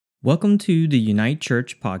Welcome to the Unite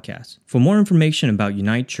Church podcast. For more information about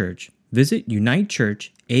Unite Church, visit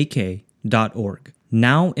unitechurchak.org.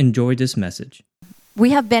 Now enjoy this message.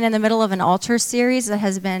 We have been in the middle of an altar series that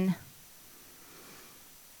has been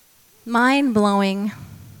mind-blowing,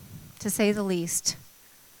 to say the least.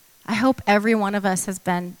 I hope every one of us has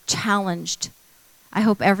been challenged. I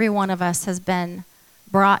hope every one of us has been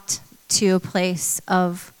brought to a place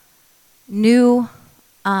of new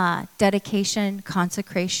dedication,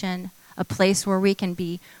 consecration, a place where we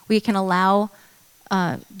can allow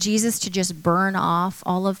Jesus to just burn off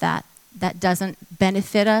all of that doesn't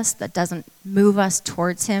benefit us, that doesn't move us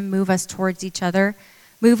towards him, move us towards each other,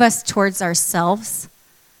 move us towards ourselves.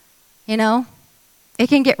 You know, it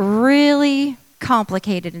can get really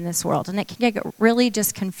complicated in this world, and it can get really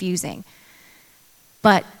just confusing.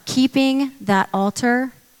 But keeping that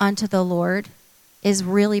altar unto the Lord is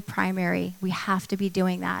really primary. We have to be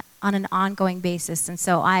doing that on an ongoing basis. And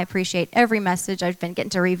so I appreciate every message. I've been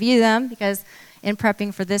getting to review them because in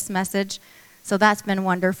prepping for this message. So that's been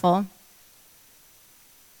wonderful.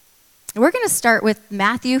 We're going to start with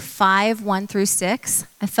Matthew 5, 1 through 6.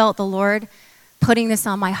 I felt the Lord putting this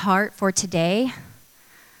on my heart for today.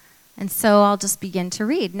 And so I'll just begin to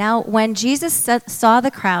read. Now, when Jesus saw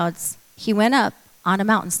the crowds, he went up on a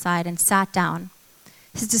mountainside and sat down.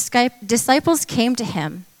 His disciples came to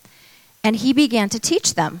him, and he began to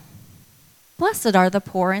teach them. Blessed are the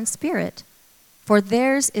poor in spirit, for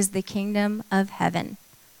theirs is the kingdom of heaven.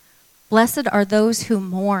 Blessed are those who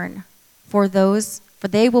mourn, for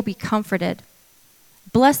they will be comforted.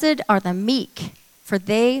 Blessed are the meek, for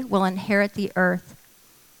they will inherit the earth.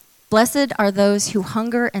 Blessed are those who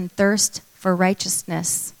hunger and thirst for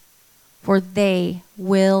righteousness, for they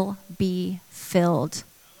will be filled.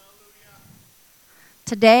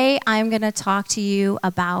 Today, I'm going to talk to you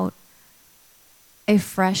about a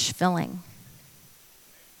fresh filling.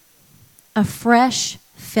 A fresh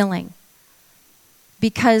filling.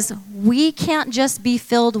 Because we can't just be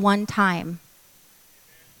filled one time.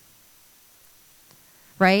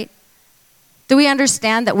 Right? Do we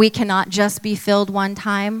understand that we cannot just be filled one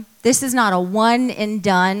time? This is not a one and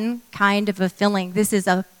done kind of a filling. This is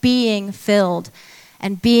a being filled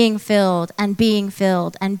and being filled and being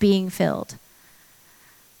filled and being filled.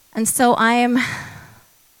 And so I am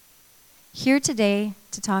here today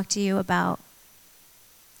to talk to you about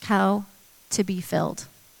how to be filled.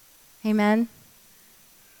 Amen?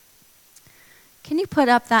 Can you put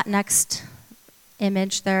up that next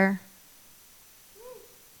image there?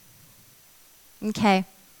 Okay.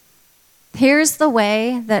 Here's the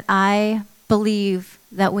way that I believe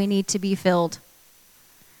that we need to be filled.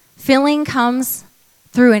 Filling comes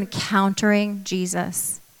through encountering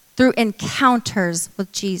Jesus. Through encounters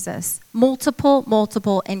with Jesus.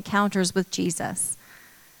 Multiple encounters with Jesus.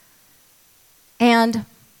 And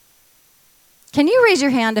can you raise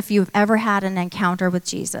your hand if you've ever had an encounter with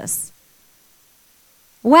Jesus?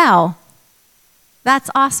 Wow,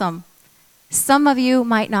 that's awesome. Some of you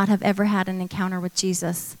might not have ever had an encounter with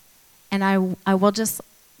Jesus. And I will just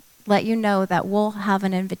let you know that we'll have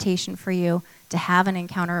an invitation for you to have an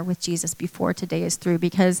encounter with Jesus before today is through,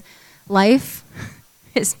 because life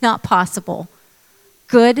is not possible.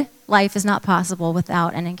 Good life is not possible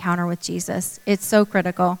without an encounter with Jesus. It's so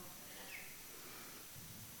critical.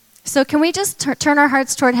 So can we just turn our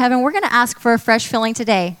hearts toward heaven? We're going to ask for a fresh filling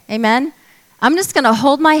today. Amen? I'm just going to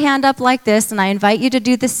hold my hand up like this, and I invite you to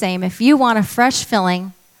do the same. If you want a fresh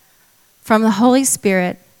filling from the Holy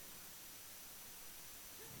Spirit,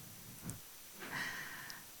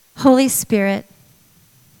 Holy Spirit,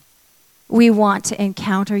 we want to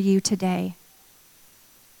encounter you today.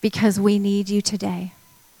 Because we need you today.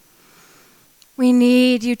 We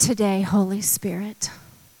need you today, Holy Spirit.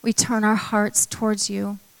 We turn our hearts towards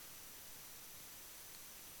you.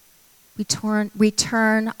 We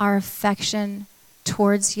turn our affection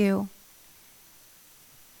towards you.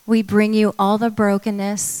 We bring you all the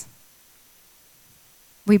brokenness.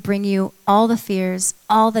 We bring you all the fears,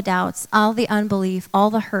 all the doubts, all the unbelief, all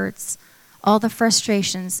the hurts, all the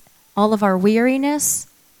frustrations, all of our weariness.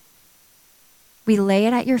 We lay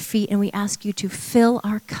it at your feet and we ask you to fill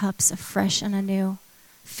our cups afresh and anew.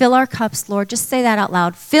 Fill our cups, Lord. Just say that out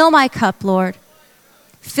loud. Fill my cup, Lord.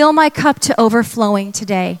 Fill my cup to overflowing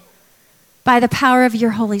today by the power of your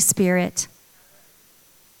Holy Spirit.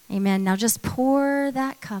 Amen. Now just pour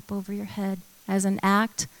that cup over your head as an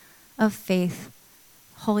act of faith.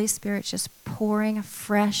 Holy Spirit just pouring a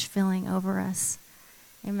fresh filling over us.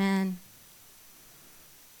 Amen.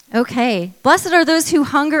 Okay, blessed are those who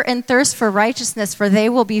hunger and thirst for righteousness, for they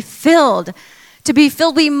will be filled. To be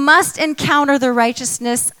filled, we must encounter the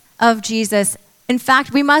righteousness of Jesus. In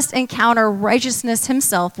fact, we must encounter righteousness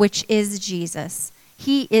himself, which is Jesus.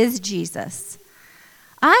 He is Jesus.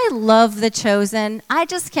 I love The Chosen. I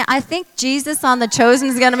just can't. I think Jesus on The Chosen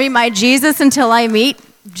is going to be my Jesus until I meet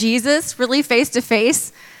Jesus really face to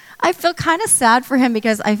face. I feel kind of sad for him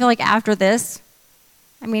because I feel like after this,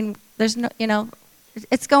 I mean, there's no,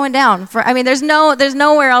 it's going down. There's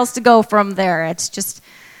nowhere else to go from there. It's just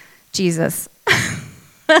Jesus.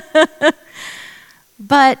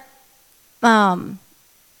 But,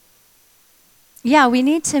 yeah, we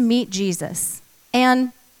need to meet Jesus.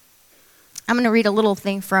 And I'm going to read a little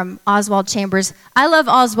thing from Oswald Chambers. I love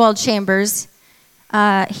Oswald Chambers.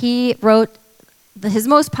 He wrote his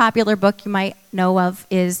most popular book you might know of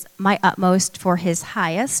is My Utmost for His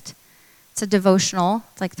Highest. It's a devotional.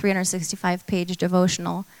 It's like 365-page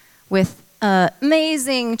devotional with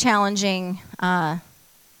amazing, challenging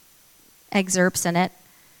excerpts in it.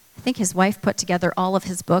 I think his wife put together all of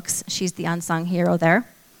his books. She's the unsung hero there.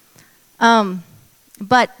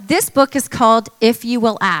 But this book is called If You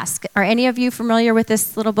Will Ask. Are any of you familiar with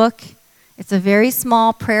this little book? It's a very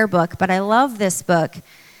small prayer book, but I love this book.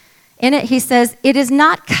 In it, he says, "It is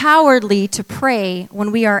not cowardly to pray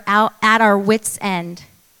when we are out at our wits' end.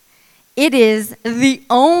 It is the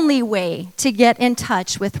only way to get in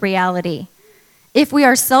touch with reality. If we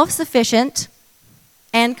are self-sufficient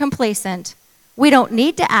and complacent, we don't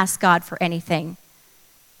need to ask God for anything.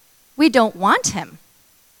 We don't want him.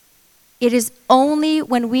 It is only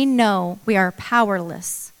when we know we are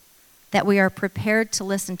powerless that we are prepared to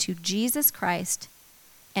listen to Jesus Christ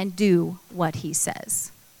and do what he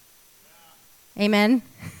says." Amen?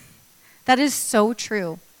 That is so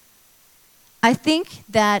true. I think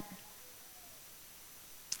that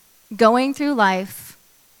going through life,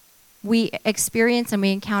 we experience and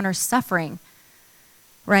we encounter suffering,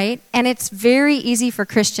 right? And it's very easy for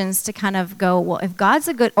Christians to kind of go, well, if God's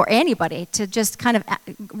a good, or anybody, to just kind of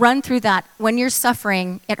run through that. When you're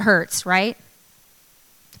suffering, it hurts, right?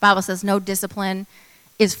 The Bible says no discipline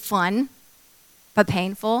is fun, but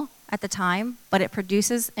painful at the time, but it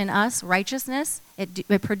produces in us righteousness.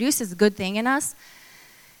 It produces a good thing in us.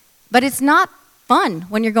 But it's not fun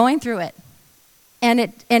when you're going through it. And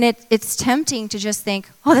it's tempting to just think,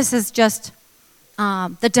 oh, this is just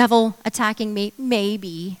the devil attacking me.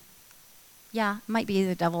 Maybe. Yeah, it might be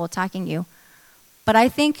the devil attacking you. But I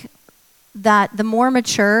think that the more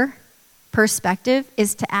mature perspective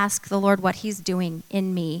is to ask the Lord what he's doing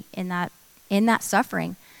in me in that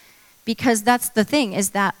suffering. Because that's the thing, is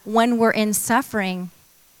that when we're in suffering,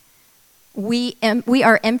 we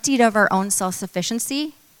are emptied of our own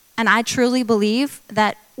self-sufficiency. And I truly believe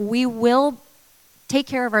that we will take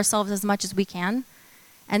care of ourselves as much as we can.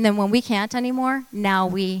 And then when we can't anymore, now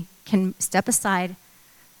we can step aside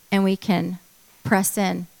and we can press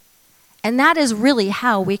in. And that is really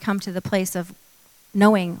how we come to the place of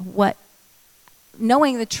knowing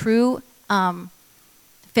the true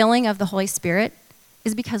filling of the Holy Spirit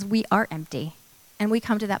is because we are empty. And we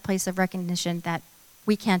come to that place of recognition that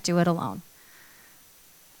we can't do it alone.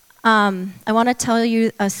 I want to tell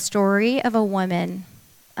you a story of a woman,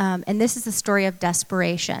 and this is a story of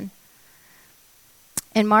desperation.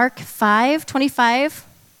 In Mark 5:25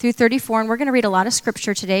 through 34, and we're going to read a lot of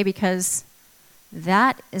scripture today because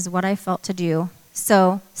that is what I felt to do.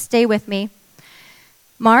 So stay with me.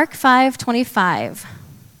 Mark 5:25.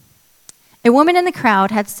 A woman in the crowd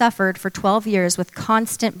had suffered for 12 years with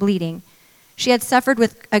constant bleeding. She had suffered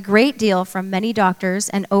with a great deal from many doctors,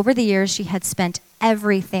 and over the years she had spent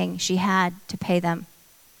everything she had to pay them.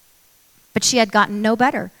 But she had gotten no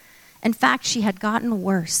better. In fact, she had gotten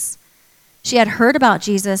worse. She had heard about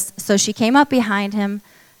Jesus, so she came up behind him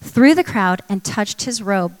through the crowd and touched his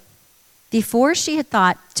robe. Before she had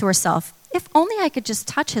thought to herself, if only I could just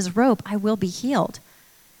touch his robe, I will be healed.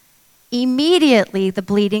 Immediately, the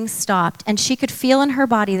bleeding stopped, and she could feel in her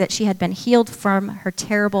body that she had been healed from her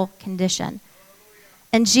terrible condition.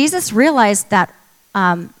 And Jesus realized that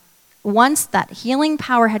once that healing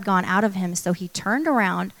power had gone out of him, so he turned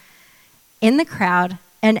around in the crowd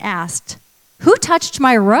and asked, "Who touched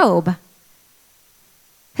my robe?"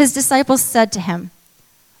 His disciples said to him,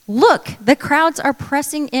 "Look, the crowds are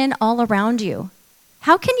pressing in all around you.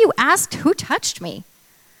 How can you ask, 'Who touched me?'"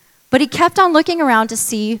 But he kept on looking around to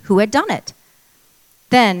see who had done it.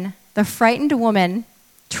 Then the frightened woman,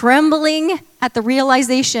 trembling at the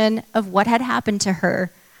realization of what had happened to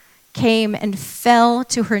her, came and fell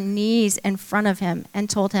to her knees in front of him and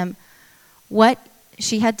told him what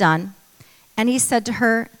she had done. And he said to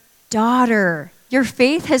her, "Daughter, your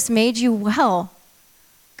faith has made you well.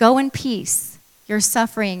 Go in peace. Your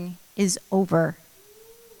suffering is over."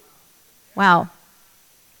 Wow.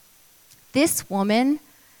 This woman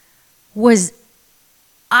was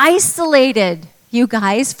isolated, you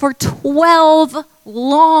guys, for 12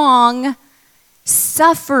 long,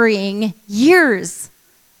 suffering years.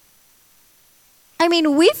 I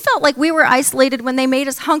mean, we felt like we were isolated when they made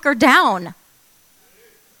us hunker down.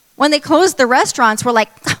 When they closed the restaurants, we're like,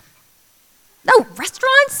 no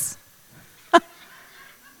restaurants?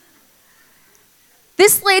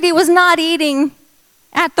 This lady was not eating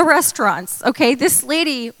at the restaurants, okay? This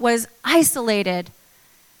lady was isolated.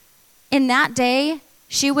 In that day,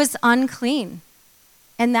 she was unclean.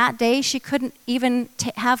 In that day, she couldn't even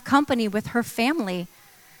have company with her family.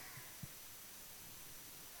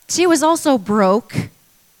 She was also broke,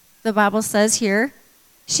 the Bible says here.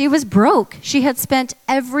 She was broke. She had spent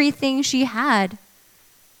everything she had.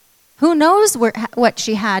 Who knows what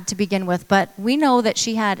she had to begin with, but we know that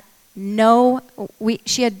she had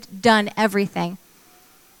she had done everything.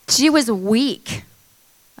 She was weak,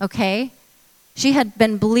 okay? She had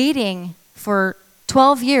been bleeding for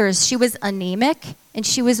 12 years. She was anemic and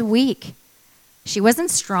she was weak. She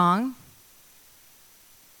wasn't strong.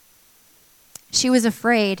 She was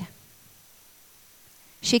afraid.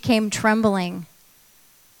 She came trembling.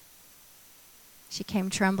 She came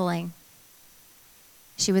trembling.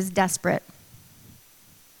 She was desperate.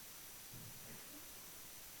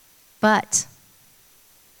 But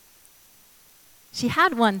she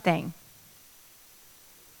had one thing.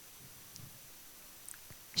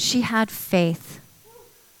 She had faith.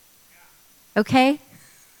 Okay?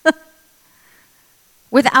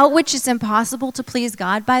 Without which it's impossible to please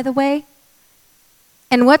God, by the way.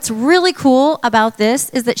 And what's really cool about this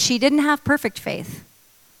is that she didn't have perfect faith.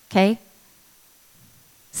 Okay?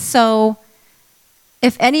 So,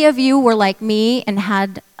 if any of you were like me and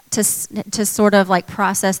had to sort of like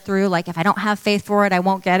process through, like, if I don't have faith for it, I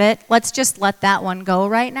won't get it, let's just let that one go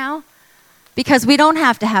right now. Because we don't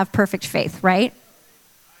have to have perfect faith, right?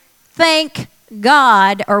 Thank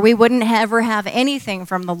God, or we wouldn't ever have anything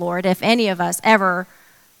from the Lord if any of us ever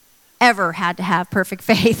had to have perfect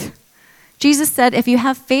faith. Jesus said, if you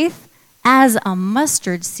have faith as a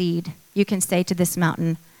mustard seed, you can say to this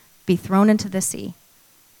mountain, be thrown into the sea.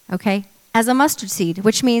 Okay? As a mustard seed,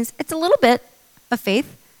 which means it's a little bit of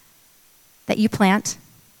faith that you plant,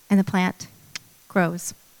 and the plant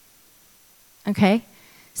grows. Okay?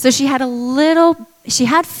 So she had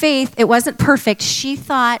faith. It wasn't perfect. She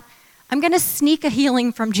thought, I'm going to sneak a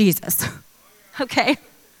healing from Jesus. Okay?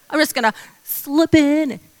 I'm just going to slip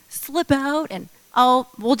in and slip out, and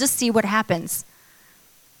we'll just see what happens.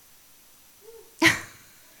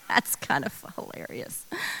 That's kind of hilarious.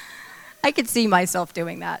 I could see myself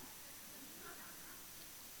doing that.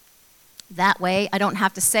 That way, I don't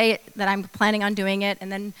have to say it, that I'm planning on doing it,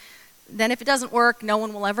 and then if it doesn't work, no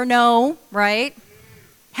one will ever know, right?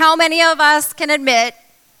 How many of us can admit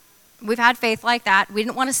we've had faith like that? We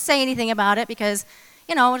didn't want to say anything about it because,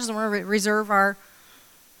 we just want to reserve our,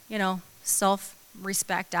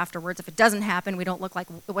 self-respect afterwards. If it doesn't happen, we don't look like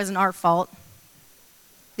it wasn't our fault.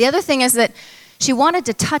 The other thing is that she wanted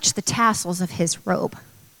to touch the tassels of his robe.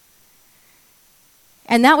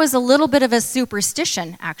 And that was a little bit of a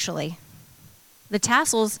superstition, actually. The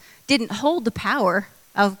tassels didn't hold the power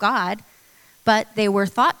of God, but they were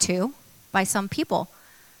thought to by some people.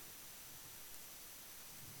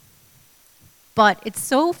 But it's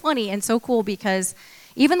so funny and so cool because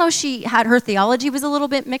even though her theology was a little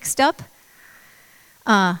bit mixed up,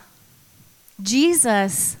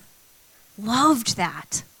 Jesus loved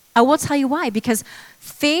that. I will tell you why. Because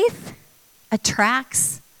faith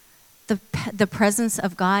attracts the presence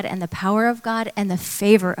of God and the power of God and the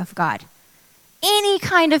favor of God. Any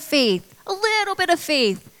kind of faith, a little bit of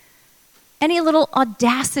faith, any little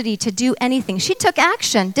audacity to do anything. She took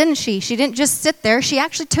action, didn't she? She didn't just sit there. She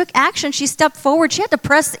actually took action. She stepped forward. She had to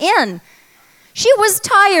press in. She was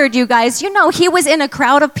tired, you guys. He was in a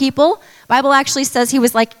crowd of people. Bible actually says it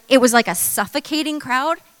was like a suffocating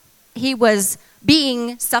crowd. He was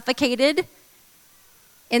being suffocated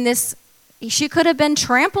in this. She could have been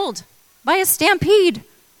trampled by a stampede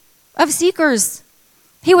of seekers.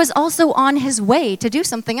 He was also on his way to do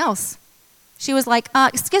something else. She was like,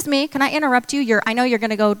 excuse me, can I interrupt you? I know you're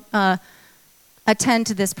going to go attend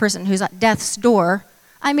to this person who's at death's door.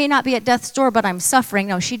 I may not be at death's door, but I'm suffering.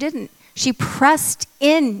 No, she didn't. She pressed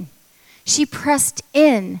in. She pressed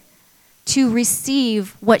in to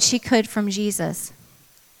receive what she could from Jesus.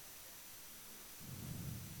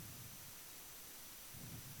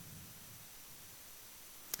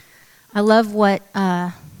 I love what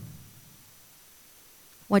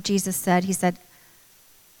Jesus said. He said,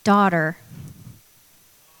 daughter,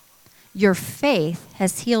 your faith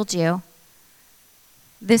has healed you.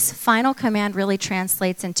 This final command really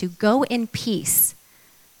translates into go in peace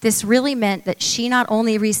this really meant that she not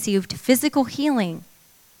only received physical healing,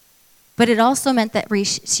 but it also meant that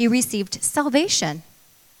she received salvation.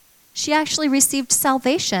 She actually received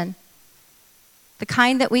salvation, the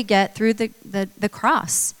kind that we get through the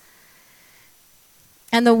cross.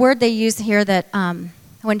 And the word they use here that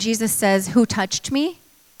when Jesus says, "Who touched me?"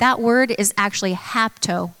 that word is actually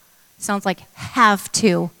hapto. Sounds like have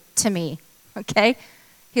to me, okay?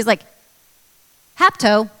 He's like,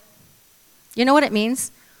 hapto, you know what it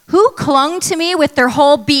means? Who clung to me with their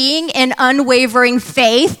whole being in unwavering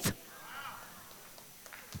faith?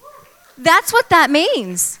 That's what that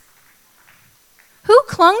means. Who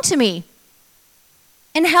clung to me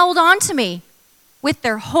and held on to me with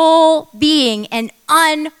their whole being and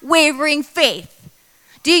unwavering faith?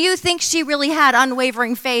 Do you think she really had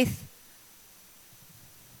unwavering faith?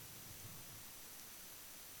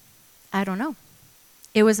 I don't know.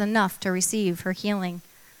 It was enough to receive her healing.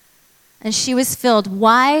 And she was filled.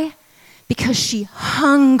 Why? Because she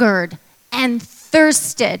hungered and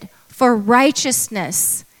thirsted for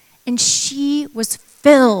righteousness. And she was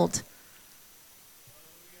filled.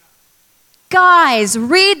 Guys,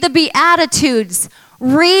 read the Beatitudes.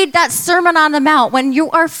 Read that Sermon on the Mount when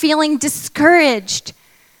you are feeling discouraged.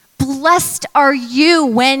 Blessed are you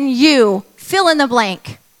when you fill in the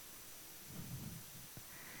blank.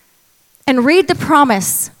 And read the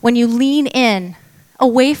promise when you lean in,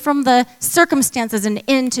 away from the circumstances and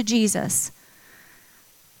into Jesus.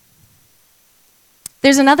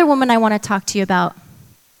 There's another woman I want to talk to you about.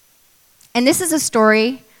 And this is a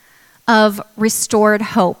story of restored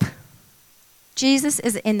hope. Jesus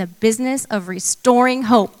is in the business of restoring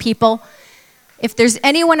hope, people. If there's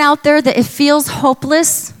anyone out there that it feels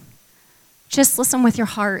hopeless, just listen with your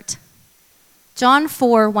heart. John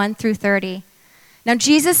 4, 1 through 30. Now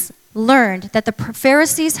Jesus learned that the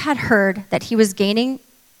Pharisees had heard that he was gaining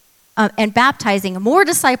and baptizing more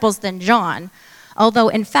disciples than John, although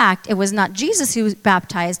in fact it was not Jesus who was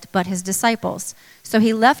baptized, but his disciples. So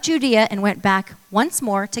he left Judea and went back once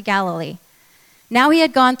more to Galilee. Now he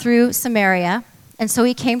had gone through Samaria, and so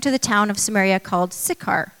he came to the town of Samaria called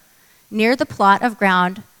Sychar, near the plot of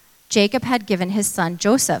ground Jacob had given his son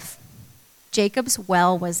Joseph. Jacob's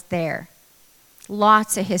well was there.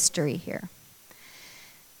 Lots of history here.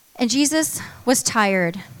 And Jesus was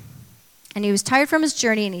tired, and he was tired from his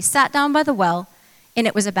journey, and he sat down by the well, and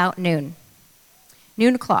it was about noon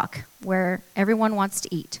o'clock, where everyone wants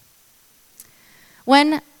to eat.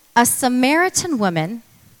 When a Samaritan woman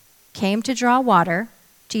came to draw water,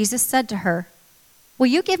 Jesus said to her, "Will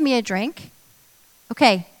you give me a drink?"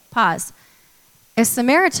 Okay, pause. A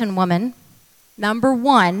Samaritan woman, number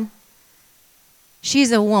one,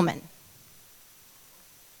 she's a woman.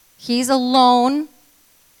 He's alone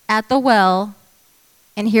at the well,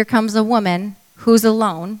 and here comes a woman who's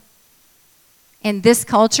alone. In this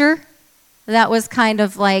culture, that was kind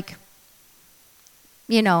of like,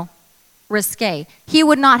 risque. He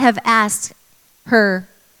would not have asked her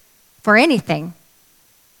for anything,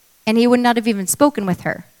 and he would not have even spoken with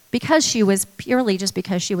her because she was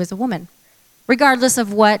a woman. Regardless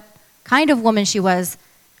of what kind of woman she was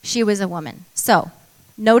a woman. So,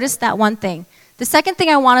 notice that one thing. The second thing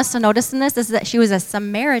I want us to notice in this is that she was a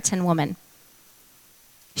Samaritan woman.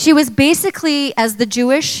 She was basically, as the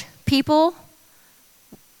Jewish people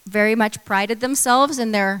very much prided themselves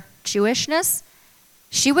in their Jewishness,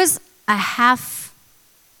 she was a half,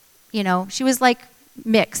 she was like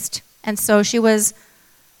mixed. And so she was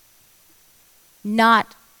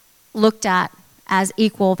not looked at as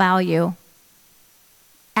equal value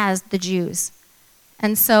as the Jews.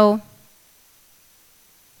 And so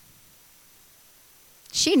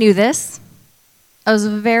she knew this. It was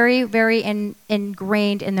very, very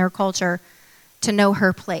ingrained in their culture to know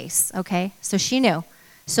her place, okay? So she knew.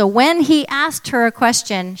 So when he asked her a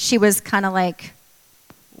question, she was kind of like,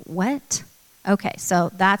 what? Okay,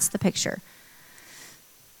 so that's the picture.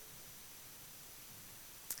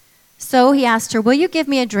 So he asked her, "Will you give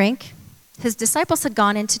me a drink?" His disciples had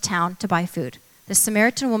gone into town to buy food. The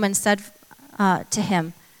Samaritan woman said to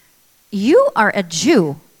him, "You are a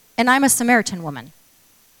Jew, and I'm a Samaritan woman.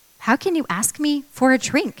 How can you ask me for a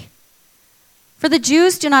drink?" For the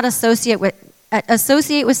Jews do not associate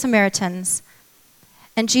with Samaritans.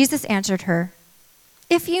 And Jesus answered her,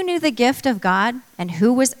 "If you knew the gift of God and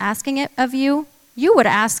who was asking it of you, you would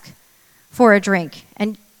ask for a drink,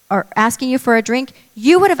 or asking you for a drink,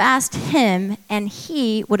 you would have asked him, and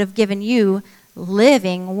he would have given you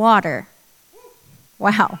living water."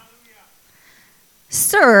 Wow.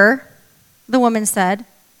 "Sir," the woman said,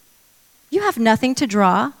 "you have nothing to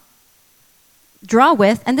draw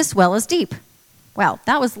with, and this well is deep." Wow,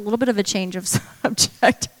 that was a little bit of a change of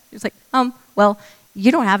subject. He was like, well,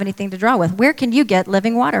 You don't have anything to draw with. Where can you get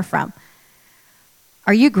living water from?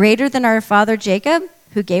 Are you greater than our father Jacob,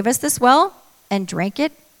 who gave us this well and drank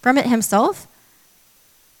it from it himself,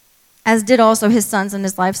 as did also his sons and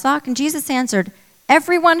his livestock?" And Jesus answered,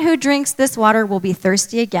 "Everyone who drinks this water will be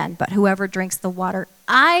thirsty again, but whoever drinks the water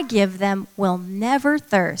I give them will never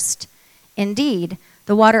thirst. Indeed,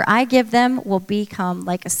 the water I give them will become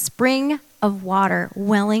like a spring of water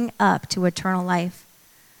welling up to eternal life."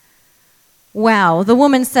 Wow. The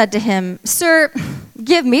woman said to him, "Sir,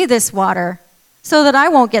 give me this water so that I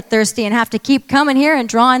won't get thirsty and have to keep coming here and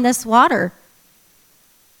drawing this water."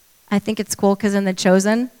 I think it's cool because in The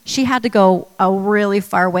Chosen, she had to go a really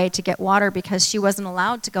far way to get water because she wasn't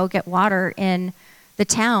allowed to go get water in the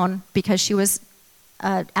town because she was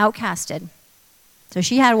outcasted. So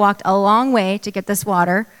she had walked a long way to get this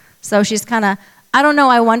water. So she's kind of, I don't know,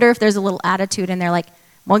 I wonder if there's a little attitude in there like,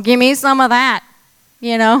 "Well, give me some of that,"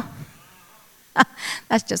 you know?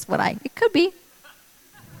 That's just it could be.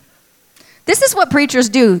 This is what preachers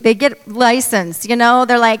do. They get licensed, you know?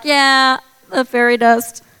 They're like, "Yeah, the fairy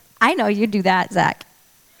dust." I know you do that, Zach.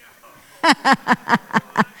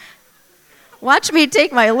 Watch me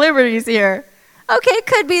take my liberties here. Okay, it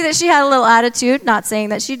could be that she had a little attitude, not saying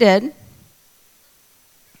that she did.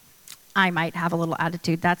 I might have a little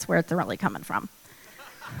attitude. That's where it's really coming from.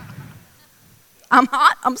 I'm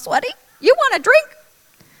hot. I'm sweaty. You want a drink?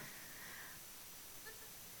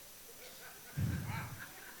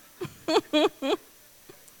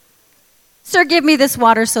 "Sir, give me this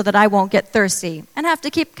water so that I won't get thirsty and have to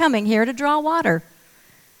keep coming here to draw water."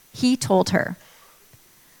 He told her,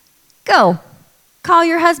 "Go, call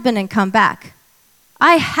your husband and come back."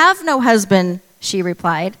 "I have no husband," she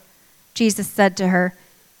replied. Jesus said to her,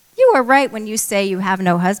 "You are right when you say you have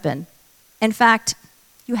no husband. In fact,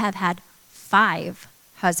 you have had 5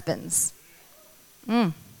 husbands.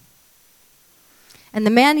 And the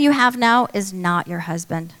man you have now is not your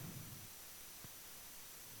husband.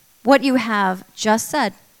 What you have just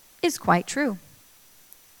said is quite true."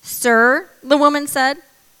 "Sir," the woman said,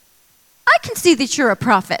 "I can see that you're a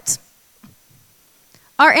prophet.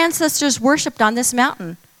 Our ancestors worshipped on this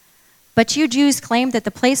mountain, but you Jews claim that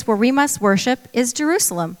the place where we must worship is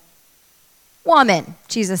Jerusalem." "Woman,"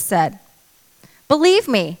 Jesus said, "believe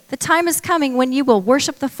me, the time is coming when you will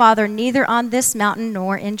worship the Father neither on this mountain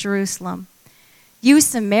nor in Jerusalem. You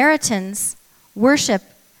Samaritans worship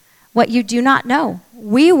what you do not know.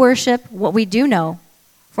 We worship what we do know,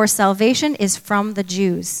 for salvation is from the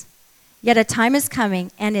Jews. Yet a time is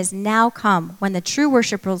coming and is now come when the true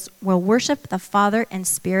worshipers will worship the Father in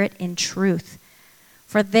spirit and truth,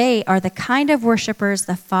 for they are the kind of worshipers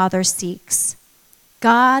the Father seeks.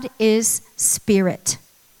 God is spirit,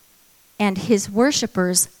 and his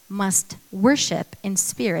worshipers must worship in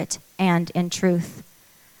spirit and in truth."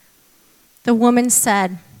 The woman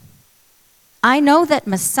said, "I know that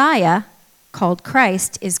Messiah, called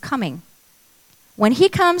Christ, is coming. When he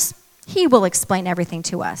comes, he will explain everything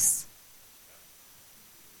to us."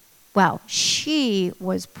 Wow, she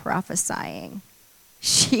was prophesying.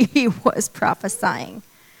 She was prophesying.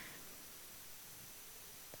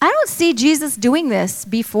 I don't see Jesus doing this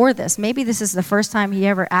before this. Maybe this is the first time he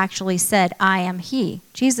ever actually said, "I am he."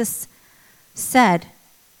 Jesus said,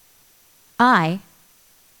 "I,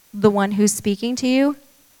 the one who's speaking to you,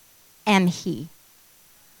 am he."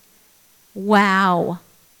 Wow.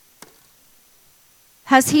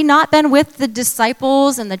 Has he not been with the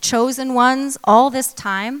disciples and the chosen ones all this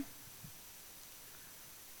time?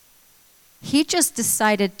 He just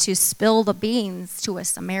decided to spill the beans to a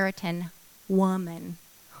Samaritan woman.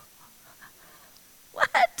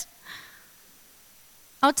 What?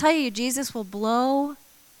 I'll tell you, Jesus will blow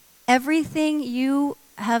everything you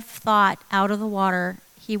have thought out of the water.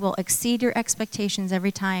 He will exceed your expectations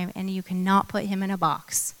every time, and you cannot put him in a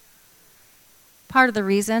box. Part of the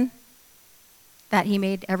reason that he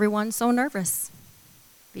made everyone so nervous,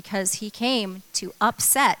 because he came to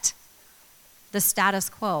upset the status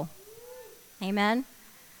quo. Amen?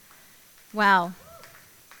 Wow.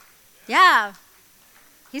 Yeah,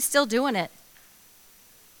 he's still doing it.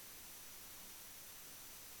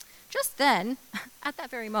 Just then, at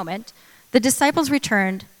that very moment, the disciples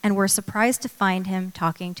returned and were surprised to find him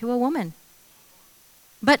talking to a woman.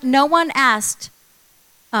 But no one asked,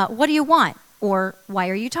 "What do you want?" or "Why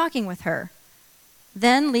are you talking with her?"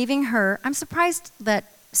 Then, leaving her, I'm surprised that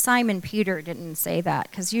Simon Peter didn't say that,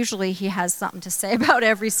 because usually he has something to say about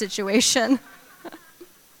every situation.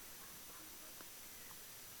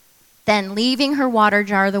 Then, leaving her water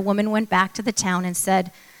jar, the woman went back to the town and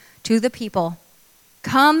said to the people,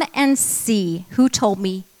 "Come and see who told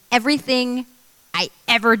me everything I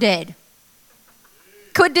ever did.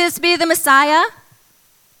 Could this be the Messiah?"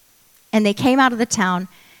 And they came out of the town,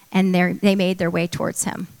 and they made their way towards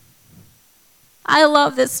him. I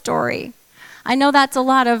love this story. I know that's a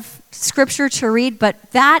lot of scripture to read,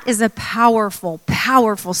 but that is a powerful,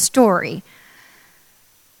 powerful story.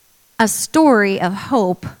 A story of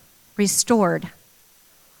hope restored.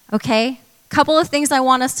 Okay? Couple of things I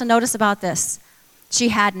want us to notice about this. She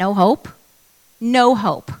had no hope. No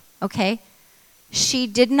hope. Okay? She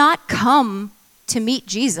did not come to meet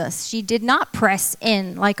Jesus. She did not press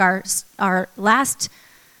in like our last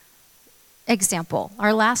example,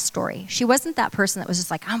 our last story. She wasn't that person that was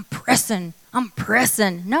just like, I'm pressing.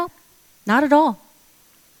 No, not at all.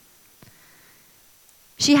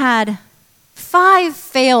 She had 5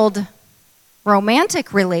 failed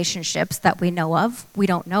romantic relationships that we know of. We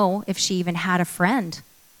don't know if she even had a friend.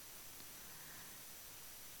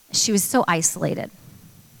 She was so isolated.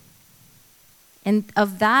 And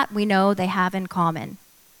of that, we know they have in common.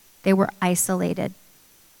 They were isolated.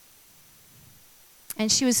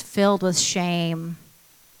 And she was filled with shame.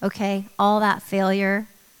 Okay? All that failure.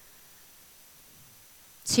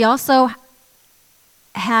 She also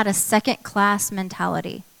had a second-class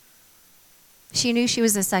mentality. She knew she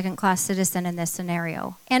was a second-class citizen in this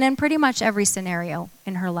scenario, and in pretty much every scenario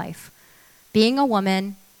in her life. Being a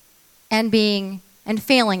woman and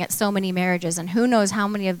failing at so many marriages, and who knows how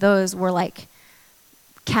many of those were like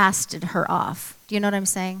casted her off. Do you know what I'm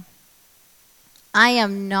saying? I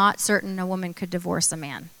am not certain a woman could divorce a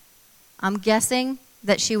man. I'm guessing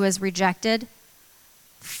that she was rejected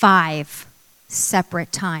 5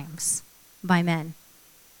 separate times by men.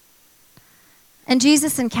 And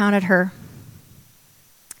Jesus encountered her.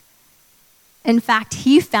 In fact,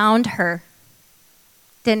 he found her,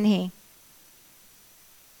 didn't he?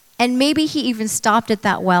 And maybe he even stopped at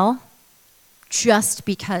that well just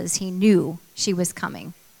because he knew she was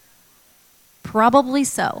coming. Probably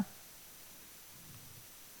so.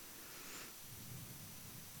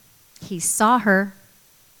 He saw her.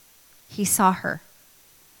 He saw her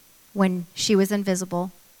when she was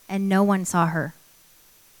invisible and no one saw her.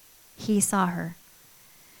 He saw her.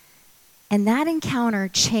 And that encounter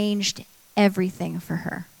changed everything for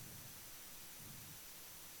her.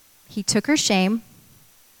 He took her shame.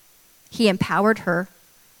 He empowered her.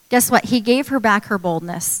 Guess what? He gave her back her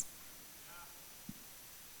boldness.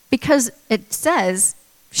 Because it says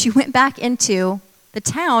she went back into the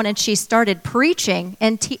town and she started preaching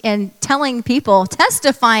and telling people,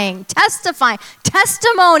 testifying,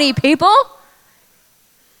 testimony, people.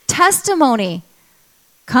 Testimony.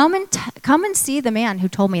 Come and see the man who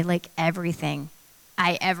told me like everything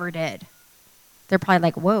I ever did. They're probably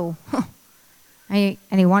like, whoa. And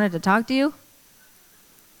he wanted to talk to you?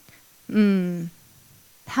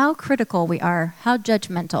 How critical we are. How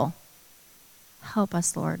judgmental. Help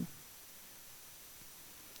us, Lord.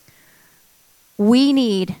 We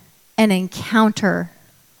need an encounter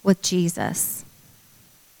with Jesus.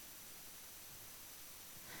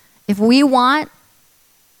 If we want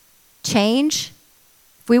change,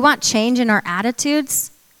 if we want change in our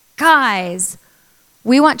attitudes, guys,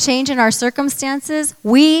 we want change in our circumstances,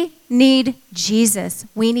 we need Jesus.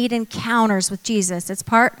 We need encounters with Jesus. It's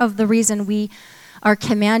part of the reason we are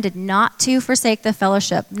commanded not to forsake the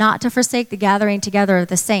fellowship, not to forsake the gathering together of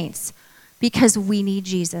the saints, because we need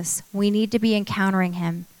Jesus. We need to be encountering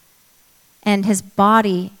him. And his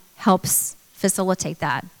body helps facilitate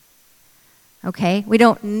that. Okay? We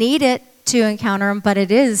don't need it to encounter him, but it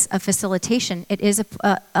is a facilitation. It is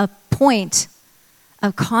a point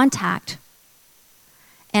of contact.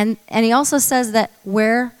 And he also says that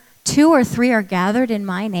where 2 or 3 are gathered in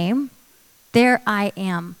my name, there I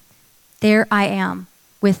am. There I am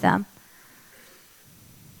with them.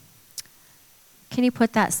 Can you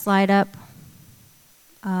put that slide up?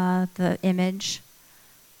 The image.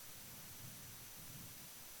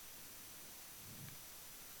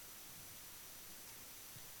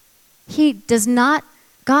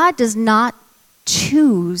 God does not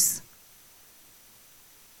choose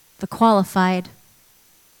the qualified,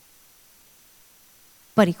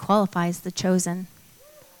 but he qualifies the chosen.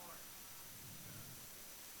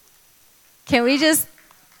 Can we just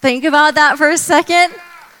think about that for a second?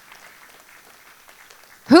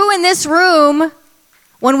 Who in this room,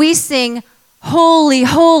 when we sing, holy,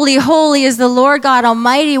 holy, holy is the Lord God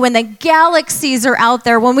Almighty, when the galaxies are out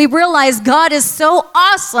there, when we realize God is so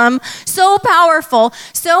awesome, so powerful,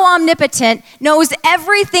 so omnipotent, knows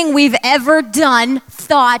everything we've ever done,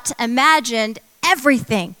 thought, imagined,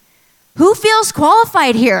 everything. Who feels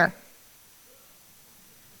qualified here?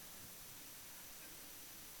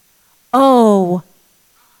 Oh,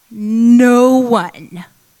 no one.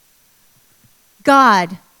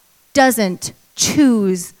 God doesn't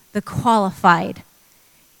choose the qualified.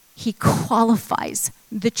 He qualifies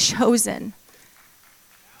the chosen.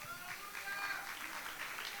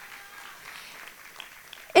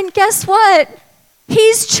 And guess what?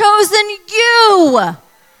 He's chosen you.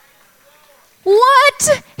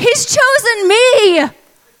 What? He's chosen me.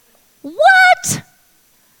 What?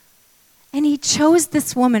 And he chose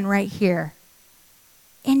this woman right here.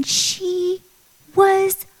 And she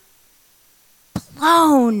was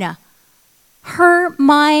blown. Her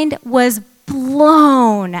mind was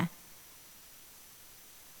blown.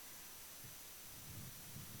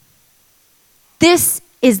 This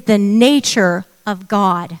is the nature of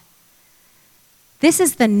God. This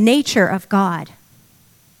is the nature of God.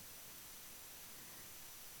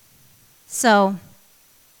 So,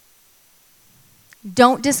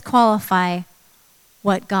 don't disqualify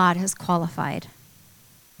what God has qualified.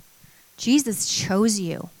 Jesus chose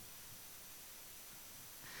you.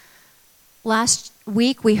 Last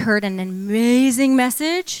week, we heard an amazing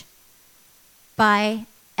message by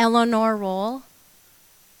Eleanor Roll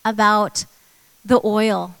about the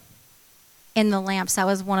oil in the lamps. That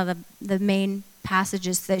was one of the main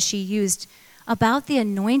passages that she used about the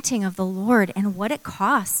anointing of the Lord and what it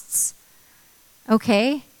costs.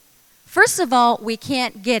 Okay? First of all, we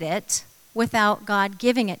can't get it without God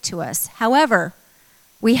giving it to us. However,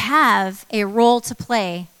 we have a role to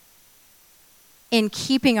play in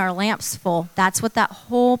keeping our lamps full. That's what that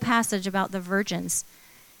whole passage about the virgins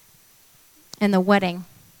and the wedding,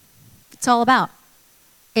 it's all about.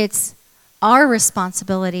 It's our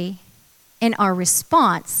responsibility and our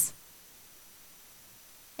response,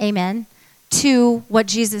 amen, to what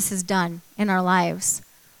Jesus has done in our lives.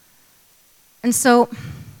 And so,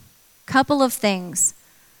 couple of things.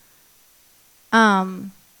 I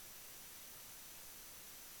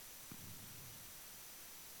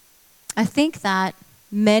think that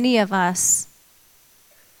many of us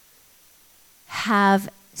have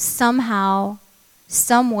somehow,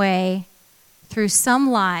 some way, through some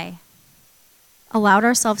lie, allowed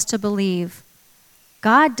ourselves to believe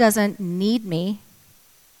God doesn't need me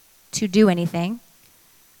to do anything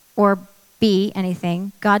or be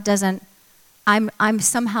anything. God doesn't, I'm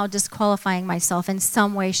somehow disqualifying myself in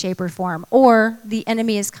some way, shape, or form. Or the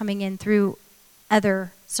enemy is coming in through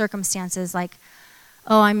other circumstances like,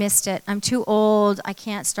 oh, I missed it. I'm too old. I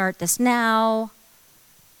can't start this now.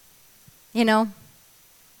 You know?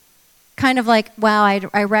 Kind of like, wow,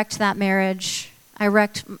 I wrecked that marriage. I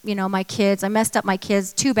wrecked, my kids. I messed up my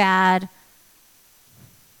kids. Too bad.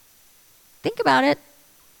 Think about it.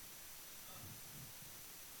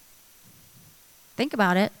 Think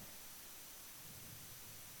about it.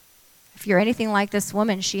 If you're anything like this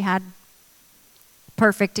woman, she had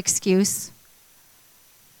perfect excuse.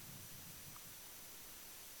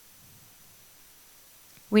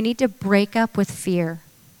 We need to break up with fear.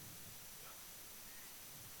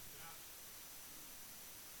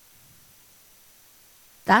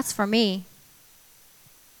 That's for me.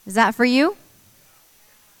 Is that for you?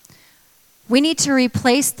 We need to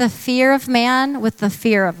replace the fear of man with the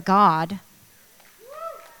fear of God.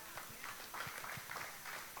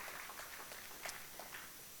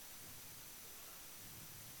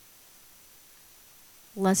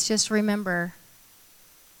 Let's just remember,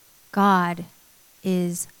 God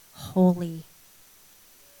is holy.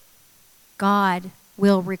 God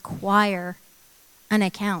will require an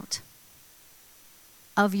account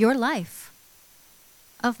of your life,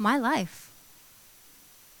 of my life,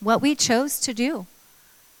 what we chose to do.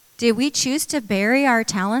 Did we choose to bury our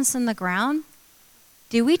talents in the ground?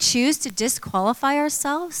 Did we choose to disqualify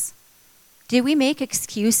ourselves? Did we make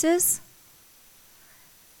excuses?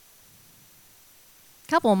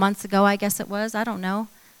 A couple of months ago, I guess it was, I don't know,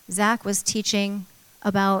 Zach was teaching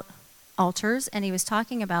about altars, and he was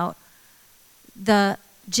talking about the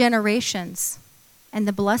generations and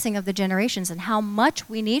the blessing of the generations and how much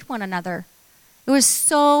we need one another. It was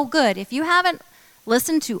so good. If you haven't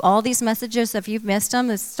listened to all these messages, if you've missed them,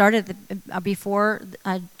 it started before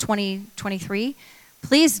 2023,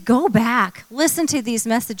 please go back. Listen to these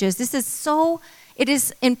messages. It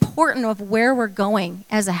is important of where we're going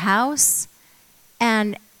as a house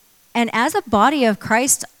and as a body of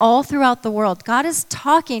Christ all throughout the world. God is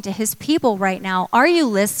talking to his people right now. Are you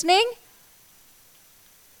listening?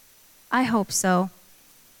 I hope so.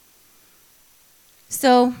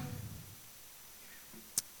 So,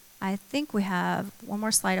 I think we have one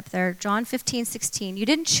more slide up there. John 15:16. You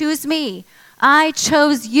didn't choose me. I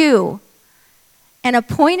chose you and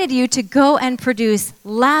appointed you to go and produce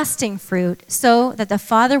lasting fruit so that the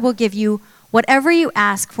Father will give you whatever you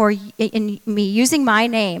ask for in me using my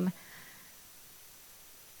name.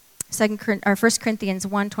 1 Corinthians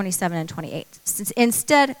 1:27 and 28.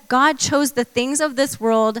 Instead, God chose the things of this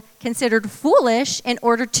world considered foolish in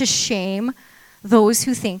order to shame those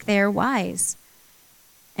who think they are wise.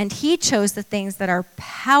 And he chose the things that are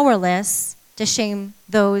powerless to shame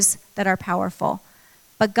those that are powerful.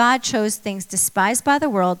 But God chose things despised by the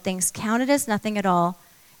world, things counted as nothing at all,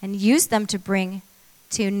 and used them to bring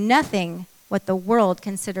to nothing what the world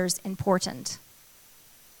considers important.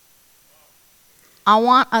 I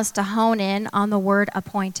want us to hone in on the word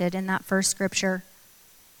appointed in that first scripture.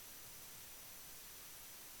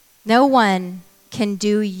 No one can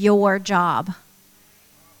do your job.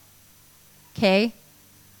 Okay?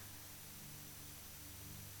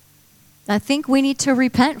 I think we need to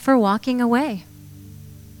repent for walking away.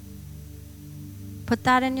 Put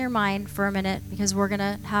that in your mind for a minute, because we're going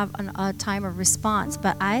to have a time of response.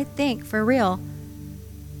 But I think, for real,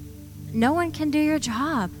 no one can do your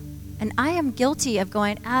job. And I am guilty of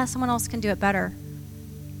going, someone else can do it better.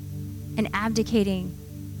 And abdicating.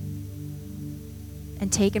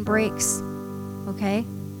 And taking breaks. Okay?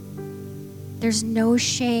 There's no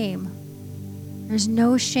shame. There's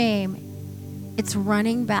no shame. It's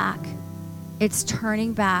running back. It's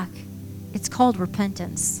turning back. It's called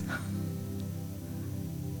repentance.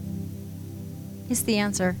 It's the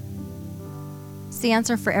answer. It's the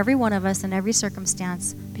answer for every one of us in every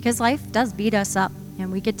circumstance. Because life does beat us up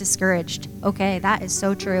and we get discouraged. Okay, that is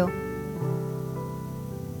so true.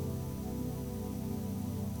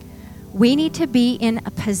 We need to be in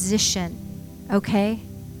a position, okay?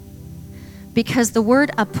 Because the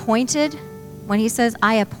word appointed, when he says,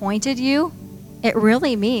 I appointed you, it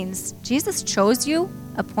really means Jesus chose you,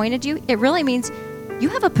 appointed you. It really means you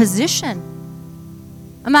have a position.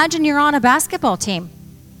 Imagine you're on a basketball team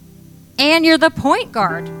and you're the point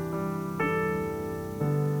guard.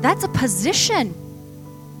 That's a position.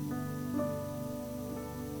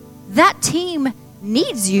 That team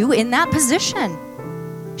needs you in that position.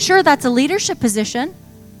 Sure, that's a leadership position,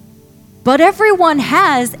 but everyone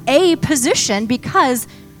has a position because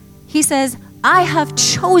he says, I have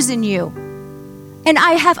chosen you and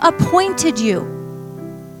I have appointed you.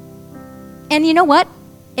 And you know what?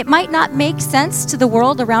 It might not make sense to the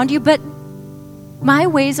world around you, but my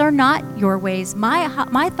ways are not your ways.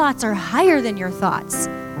 My thoughts are higher than your thoughts.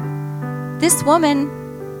 This woman,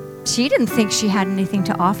 she didn't think she had anything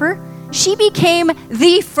to offer. She became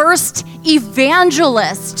the first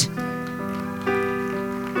evangelist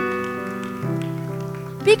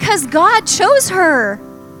because God chose her.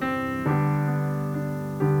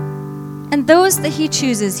 And those that he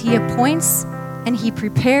chooses, he appoints and he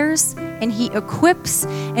prepares and he equips.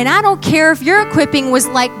 And I don't care if your equipping was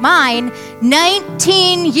like mine,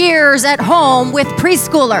 19 years at home with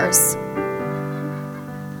preschoolers.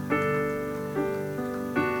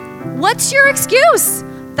 What's your excuse?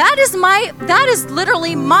 That is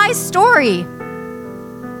literally my story.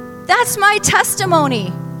 That's my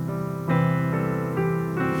testimony.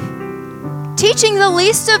 Teaching the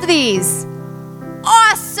least of these.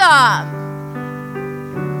 Awesome.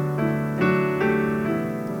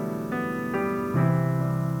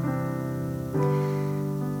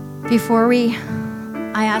 Before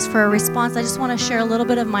I ask for a response, I just want to share a little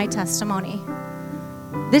bit of my testimony.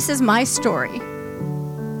 This is my story.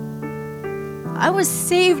 I was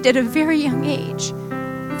saved at a very young age,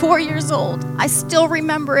 4 years old. I still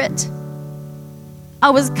remember it. I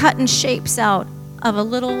was cutting shapes out of a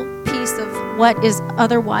little piece of what is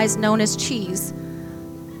otherwise known as cheese.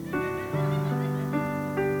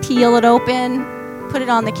 Peel it open, put it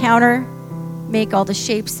on the counter, make all the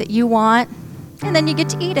shapes that you want, and then you get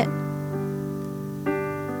to eat it.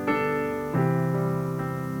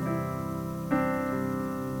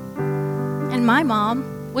 And my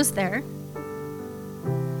mom was there.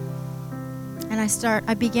 And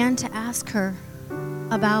I began to ask her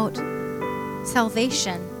about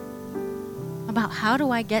salvation, about how do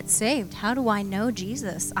I get saved? How do I know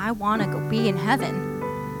Jesus? I want to go be in heaven.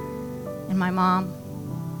 And my mom,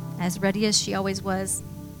 as ready as she always was,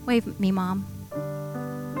 wave at me, Mom.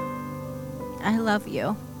 I love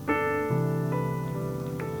you.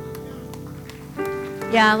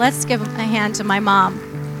 Yeah, let's give a hand to my mom.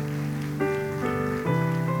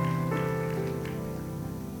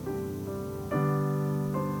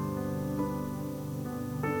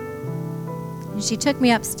 She took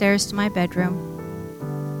me upstairs to my bedroom,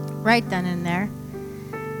 right then and there,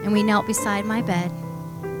 and we knelt beside my bed,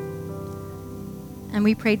 and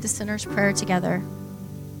we prayed the sinner's prayer together.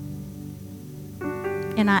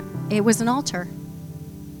 And it was an altar.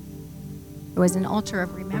 It was an altar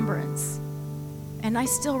of remembrance. And I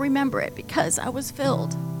still remember it because I was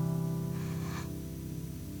filled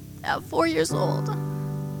at 4 years old.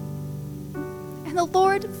 And the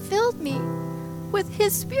Lord filled me with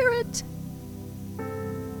his Spirit.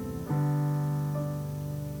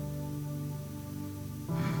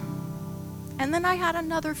 And then I had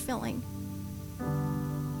another filling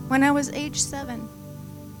when I was age 7.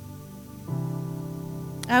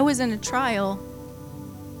 I was in a trial.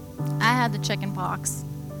 I had the chicken pox.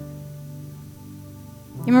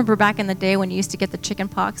 You remember back in the day when you used to get the chicken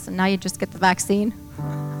pox and now you just get the vaccine?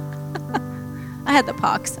 I had the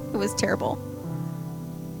pox. It was terrible.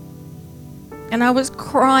 And I was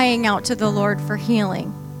crying out to the Lord for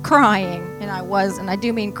healing. Crying. And I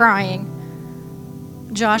do mean crying.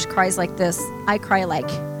 Josh cries like this. I cry like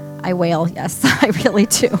I wail. Yes, I really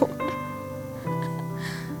do.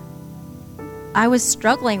 I was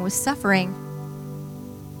struggling with suffering.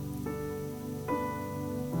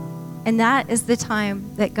 And that is the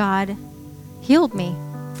time that God healed me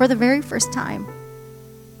for the very first time.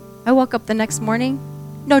 I woke up the next morning,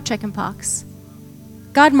 no chicken pox.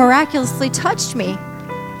 God miraculously touched me.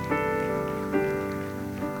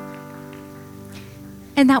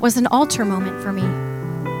 And that was an altar moment for me.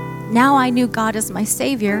 Now I knew God as my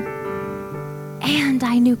Savior, and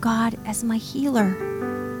I knew God as my healer.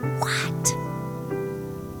 What?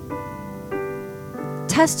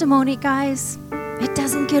 Testimony, guys, it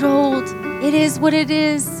doesn't get old. It is what it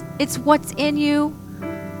is. It's what's in you.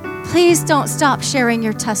 Please don't stop sharing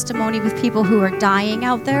your testimony with people who are dying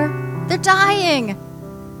out there. They're dying.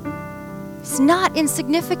 It's not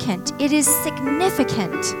insignificant. It is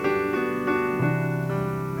significant.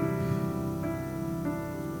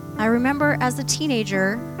 I remember as a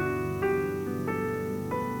teenager,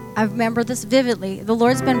 I remember this vividly. The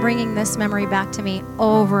Lord's been bringing this memory back to me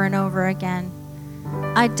over and over again.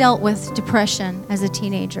 I dealt with depression as a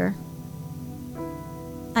teenager.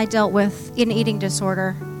 I dealt with an eating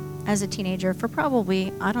disorder as a teenager for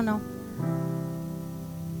probably, I don't know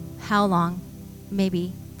how long,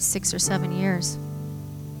 maybe 6 or 7 years.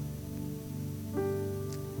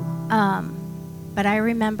 But I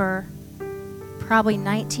remember probably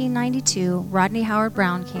 1992, Rodney Howard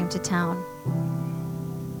Brown came to town.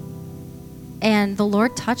 And the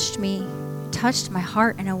Lord touched me, touched my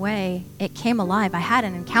heart in a way. It came alive. I had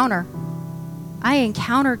an encounter. I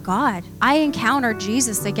encountered God. I encountered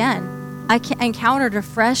Jesus again. I encountered a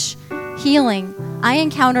fresh healing. I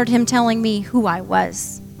encountered him telling me who I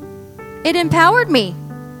was. It empowered me.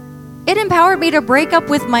 It empowered me to break up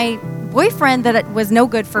with my boyfriend that was no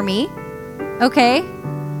good for me. Okay?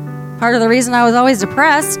 Part of the reason I was always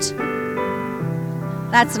depressed.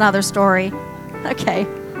 That's another story. Okay.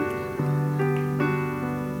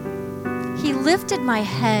 He lifted my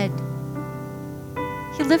head.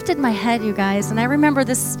 He lifted my head, you guys. And I remember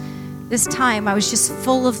this time, I was just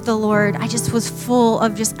full of the Lord. I just was full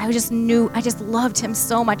of I just loved him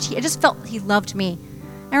so much. I just felt he loved me.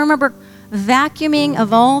 I remember vacuuming,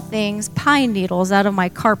 of all things, pine needles out of my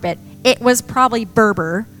carpet. It was probably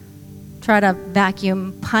Berber. Try to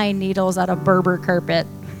vacuum pine needles out of Berber carpet.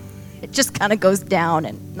 It just kind of goes down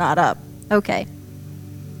and not up. Okay.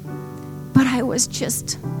 But I was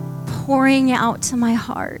just pouring out to my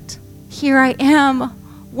heart. Here I am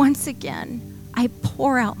once again. I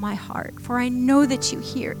pour out my heart, for I know that you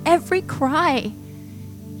hear every cry.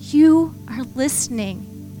 You are listening.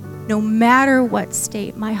 No matter what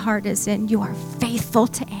state my heart is in, you are faithful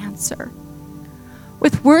to answer.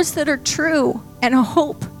 With words that are true and a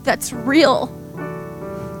hope that's real.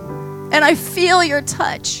 And I feel your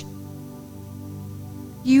touch.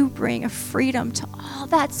 You bring a freedom to all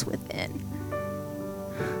that's within.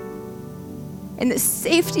 In the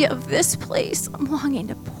safety of this place, I'm longing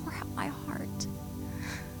to pour out my heart.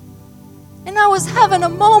 And I was having a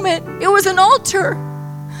moment. It was an altar.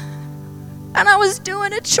 And I was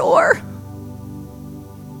doing a chore.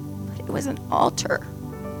 But it was an altar.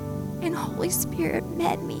 And Holy Spirit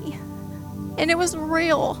met me. And it was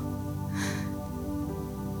real.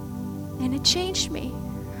 And it changed me.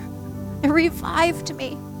 It revived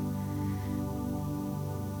me.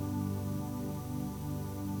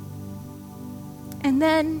 And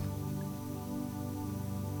then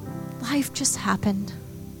life just happened.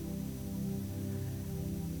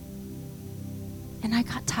 And I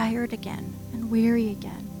got tired again and weary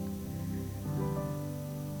again.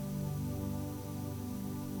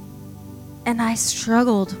 And I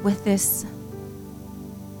struggled with this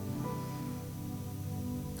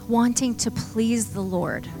wanting to please the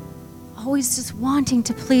Lord. Always just wanting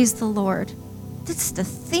to please the Lord. This is the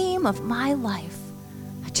theme of my life.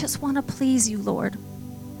 I just want to please you, Lord.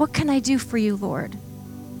 What can I do for you, Lord?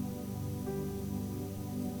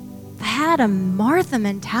 I had a Martha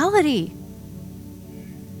mentality.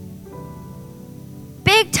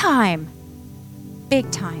 Big time.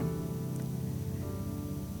 Big time.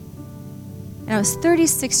 And I was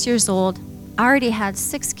 36 years old. I already had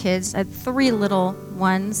 6 kids. I had 3 little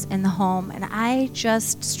ones in the home. And I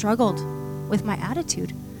just struggled with my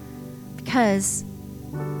attitude because,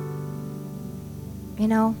 you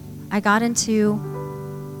know, I got into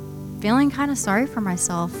feeling kind of sorry for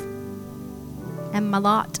myself and my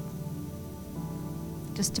lot.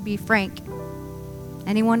 Just to be frank.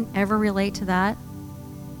 Anyone ever relate to that?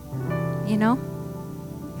 You know?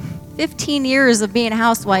 15 years of being a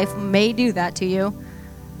housewife may do that to you.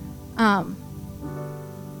 And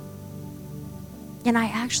I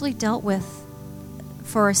actually dealt with,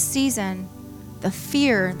 for a season, the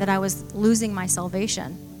fear that I was losing my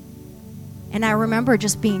salvation. And I remember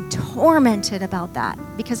just being tormented about that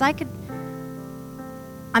because I'm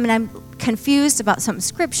confused about some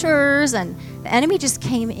scriptures, and the enemy just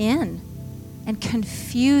came in and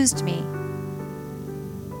confused me.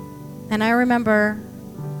 And I remember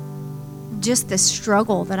just this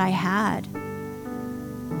struggle that I had.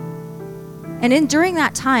 And during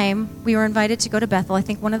that time, we were invited to go to Bethel. I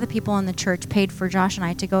think one of the people in the church paid for Josh and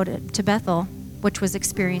I to go to Bethel, which was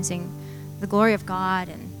experiencing the glory of God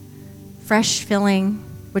and fresh filling,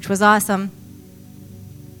 which was awesome.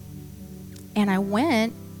 And I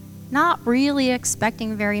went not really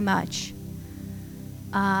expecting very much.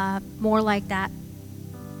 More like that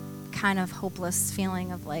kind of hopeless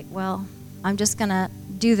feeling of like, well, I'm just going to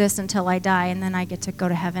do this until I die and then I get to go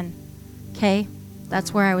to heaven. Okay?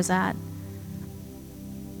 That's where I was at.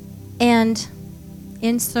 And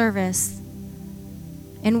in service,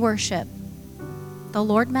 in worship, the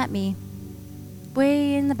Lord met me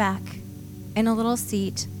way in the back in a little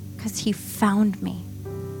seat because he found me.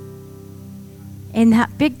 In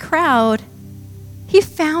that big crowd, he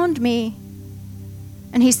found me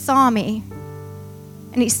and he saw me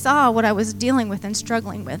and he saw what I was dealing with and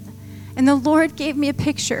struggling with. And the Lord gave me a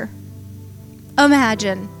picture.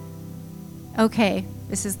 Imagine, okay,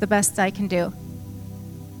 this is the best I can do.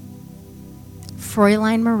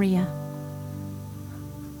 Fräulein Maria.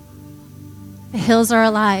 The hills are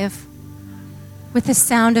alive with the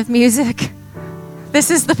sound of music.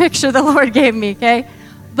 This is the picture the Lord gave me, okay?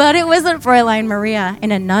 But it wasn't Fräulein Maria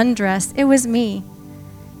in a nun dress. It was me.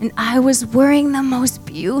 And I was wearing the most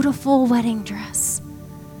beautiful wedding dress.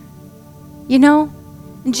 You know,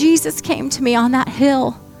 Jesus came to me on that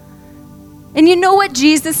hill. And you know what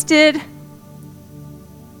Jesus did?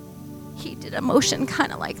 He did a motion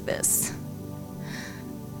kind of like this.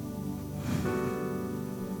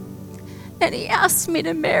 And he asked me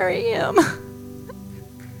to marry him.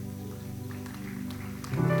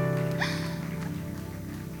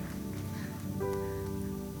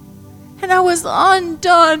 And I was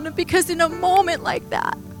undone because in a moment like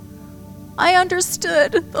that, I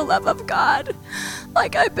understood the love of God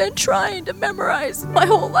like I've been trying to memorize my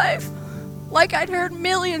whole life. Like I'd heard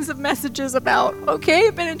millions of messages about. Okay,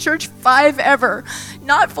 I've been in church 5 ever.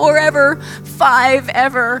 Not forever, 5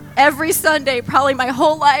 ever. Every Sunday, probably my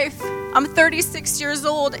whole life. I'm 36 years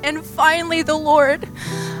old, and finally the Lord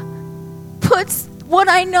puts what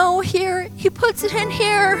I know here, he puts it in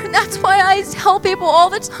here. And that's why I tell people all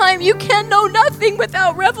the time, you can know nothing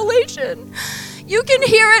without revelation. You can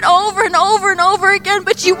hear it over and over and over again,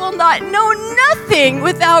 but you will not know nothing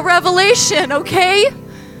without revelation, okay?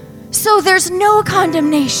 So there's no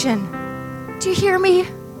condemnation. Do you hear me?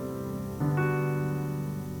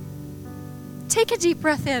 Take a deep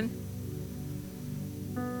breath in.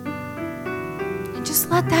 And just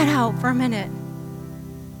let that out for a minute.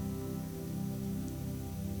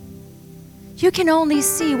 You can only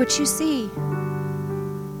see what you see.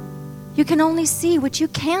 You can only see what you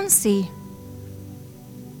can see.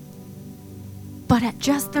 But at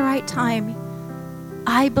just the right time,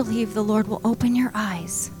 I believe the Lord will open your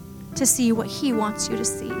eyes to see what he wants you to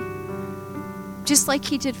see. Just like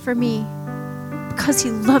he did for me, because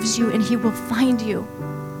he loves you and he will find you.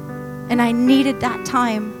 And I needed that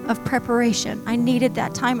time of preparation. I needed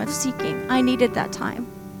that time of seeking. I needed that time.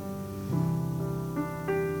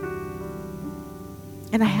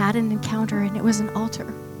 And I had an encounter, and it was an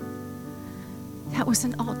altar. That was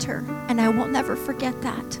an altar, and I will never forget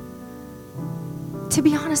that. To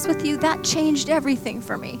be honest with you, that changed everything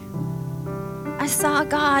for me. I saw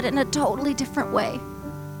God in a totally different way.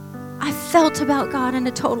 I felt about God in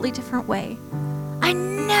a totally different way. I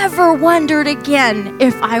never wondered again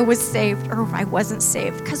if I was saved or if I wasn't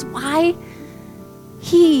saved. Because why?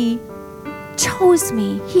 He chose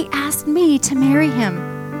me. He asked me to marry him.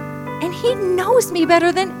 And he knows me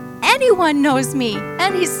better than anyone knows me.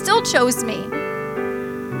 And he still chose me.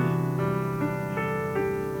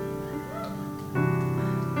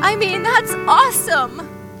 I mean, that's awesome.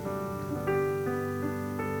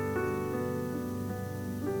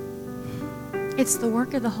 It's the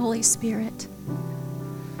work of the Holy Spirit.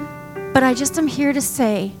 But I just am here to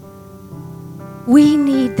say, we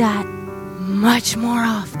need that much more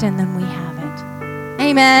often than we have it.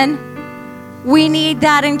 Amen. We need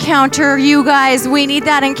that encounter, you guys. We need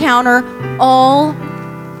that encounter all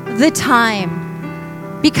the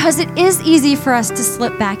time. Because it is easy for us to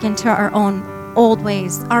slip back into our own old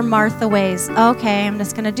ways, our Martha ways. Okay, I'm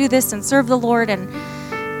just going to do this and serve the Lord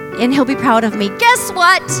and he'll be proud of me. Guess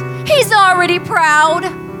what? He's already proud.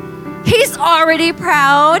 He's already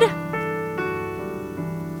proud.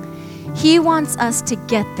 He wants us to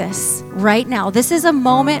get this right now. This is a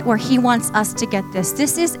moment where he wants us to get this.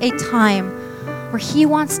 This is a time where he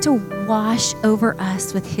wants to wash over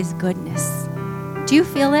us with his goodness. Do you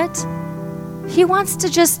feel it? He wants to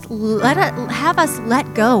just have us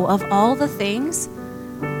let go of all the things.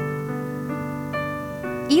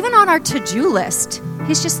 Even on our to-do list,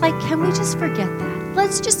 he's just like, can we just forget that?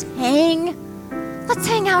 Let's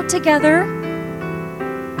hang out together.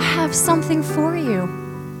 I have something for you.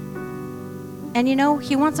 And you know,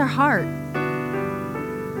 he wants our heart.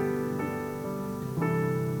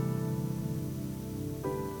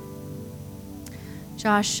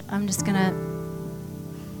 Josh, I'm just going to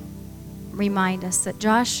remind us that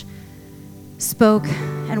Josh spoke,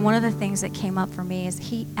 and one of the things that came up for me is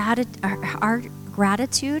he added our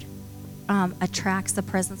gratitude attracts the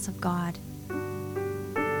presence of God.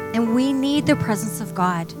 And we need the presence of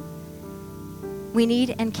God. We need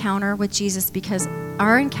encounter with Jesus because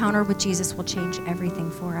our encounter with Jesus will change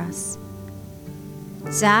everything for us.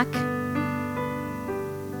 Zach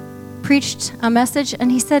preached a message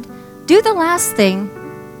and he said, do the last thing.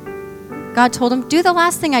 God told him, do the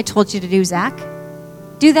last thing I told you to do, Zach.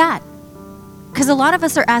 Do that. Because a lot of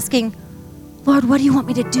us are asking, Lord, what do you want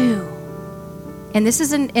me to do? And this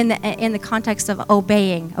is in the context of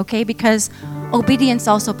obeying, okay? Because obedience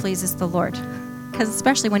also pleases the Lord. Because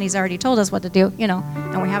especially when he's already told us what to do,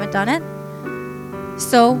 and we haven't done it.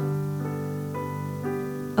 So,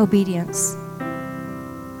 obedience.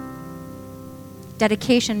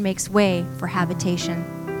 Dedication makes way for habitation.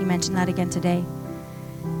 You mentioned that again today.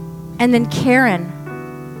 And then Karen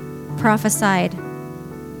prophesied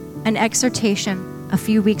an exhortation a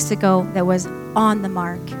few weeks ago that was on the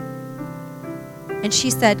mark. And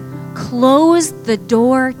she said, close the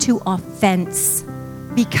door to offense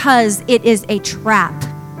because it is a trap.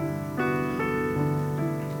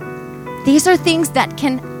 These are things that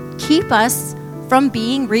can keep us from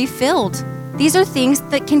being refilled. These are things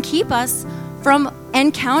that can keep us from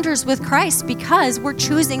encounters with Christ because we're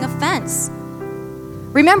choosing offense.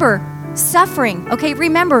 Remember, suffering, okay?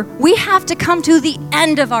 Remember, we have to come to the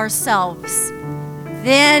end of ourselves.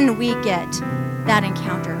 Then we get that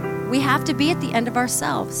encounter. We have to be at the end of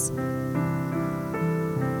ourselves.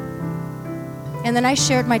 And then I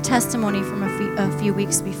shared my testimony from a few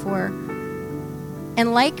weeks before.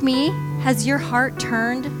 And like me, has your heart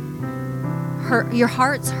turned, your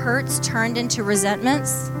heart's hurts turned into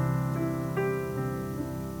resentments?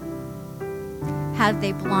 Have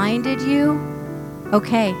they blinded you?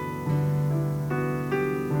 Okay.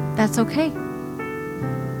 That's okay.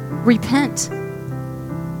 Repent.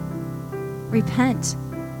 Repent.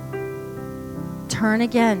 Turn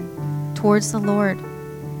again towards the Lord.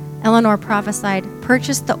 Eleanor prophesied,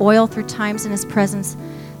 purchase the oil through times in his presence,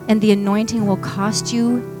 and the anointing will cost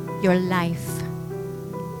you your life.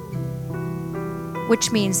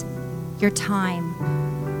 Which means your time,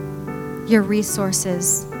 your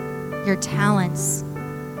resources, your talents.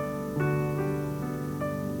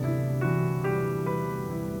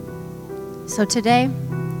 So today,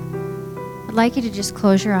 I'd like you to just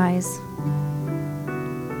close your eyes.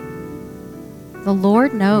 The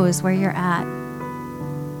Lord knows where you're at.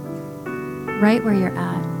 Right where you're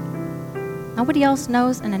at. Nobody else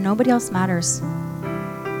knows and then nobody else matters.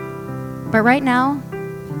 But right now,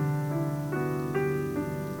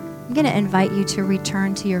 I'm going to invite you to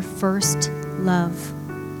return to your first love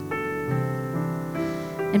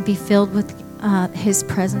and be filled with his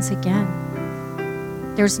presence again.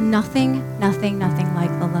 There's nothing like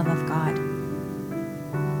the love of God.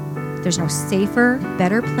 There's no safer,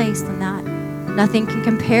 better place than that. Nothing can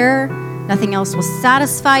compare. Nothing else will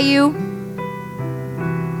satisfy you.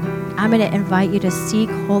 I'm going to invite you to seek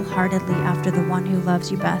wholeheartedly after the one who loves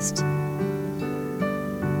you best.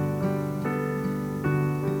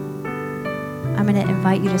 I'm going to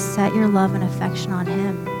invite you to set your love and affection on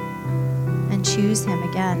him and choose him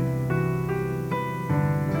again.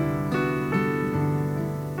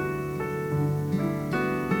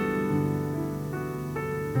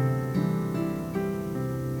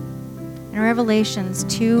 In Revelations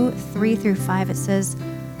 2:3-5, it says,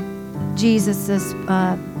 Jesus is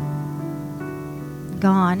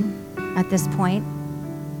gone at this point.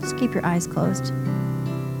 Just keep your eyes closed.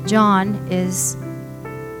 John is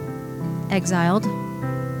exiled,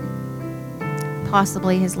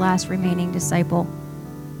 possibly his last remaining disciple.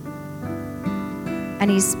 And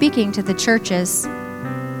he's speaking to the churches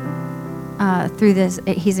through this.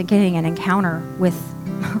 He's getting an encounter with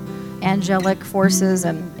angelic forces,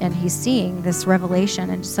 and he's seeing this revelation.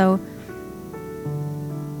 And so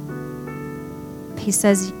he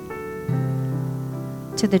says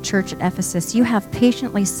to the church at Ephesus, "You have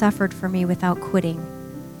patiently suffered for me without quitting.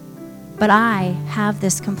 But I have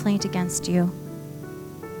this complaint against you.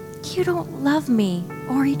 You don't love me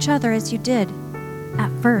or each other as you did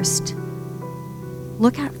at first.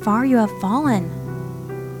 Look how far you have fallen.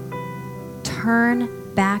 Turn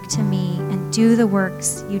back to me and do the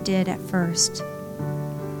works you did at first.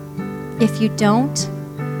 If you don't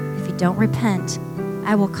repent,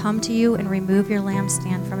 I will come to you and remove your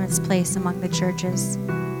lampstand from its place among the churches."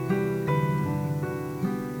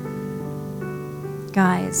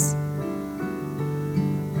 Guys,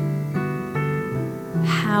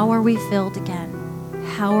 how are we filled again?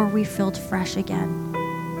 How are we filled fresh again?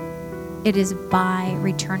 It is by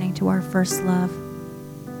returning to our first love.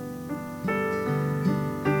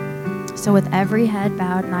 So with every head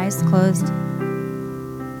bowed and eyes closed,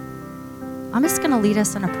 I'm just going to lead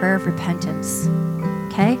us in a prayer of repentance,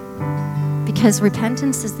 okay? Because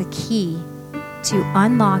repentance is the key to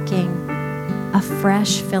unlocking a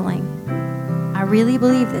fresh filling. I really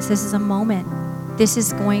believe this. This is a moment. This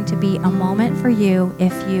is going to be a moment for you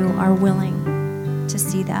if you are willing to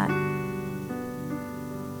see that.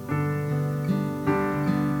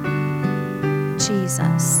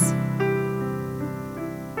 Jesus.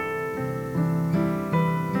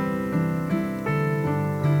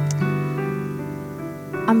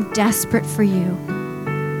 I'm desperate for you.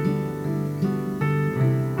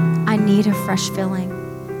 I need a fresh filling.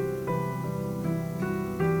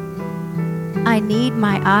 I need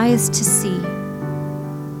my eyes to see.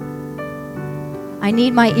 I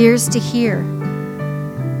need my ears to hear.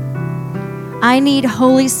 I need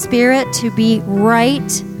Holy Spirit to be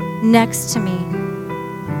right next to me.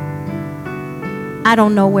 I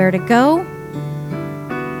don't know where to go.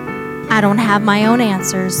 I don't have my own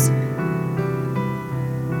answers.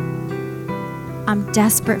 I'm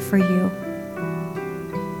desperate for you.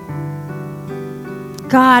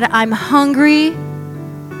 God, I'm hungry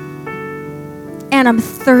and I'm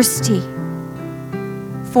thirsty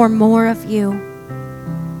for more of you.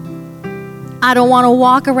 I don't want to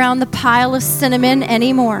walk around the pile of cinnamon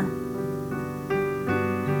anymore.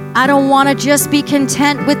 I don't want to just be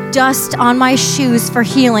content with dust on my shoes for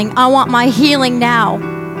healing. I want my healing now.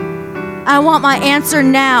 I want my answer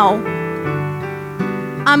now.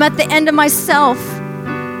 I'm at the end of myself.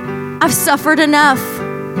 I've suffered enough.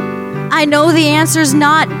 I know the answer's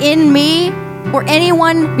not in me or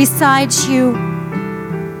anyone besides you.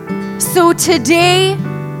 So today,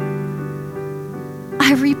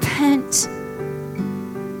 I repent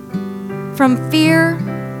from fear,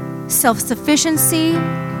 self-sufficiency,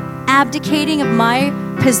 abdicating of my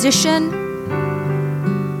position,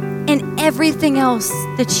 and everything else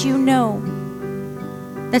that you know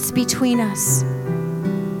that's between us.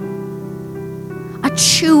 I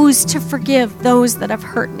choose to forgive those that have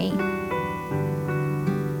hurt me.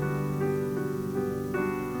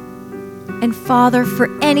 And Father, for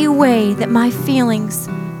any way that my feelings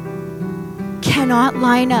cannot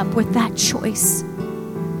line up with that choice,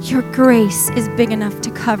 your grace is big enough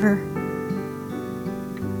to cover.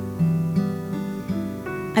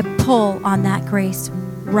 I pull on that grace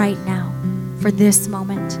right now for this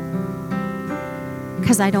moment,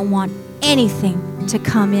 because I don't want anything to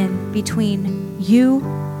come in between you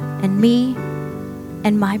and me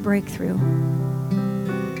and my breakthrough.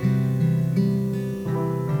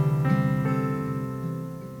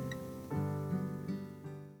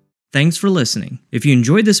 Thanks for listening. If you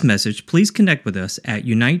enjoyed this message, please connect with us at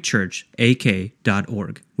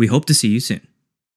unitechurchak.org. We hope to see you soon.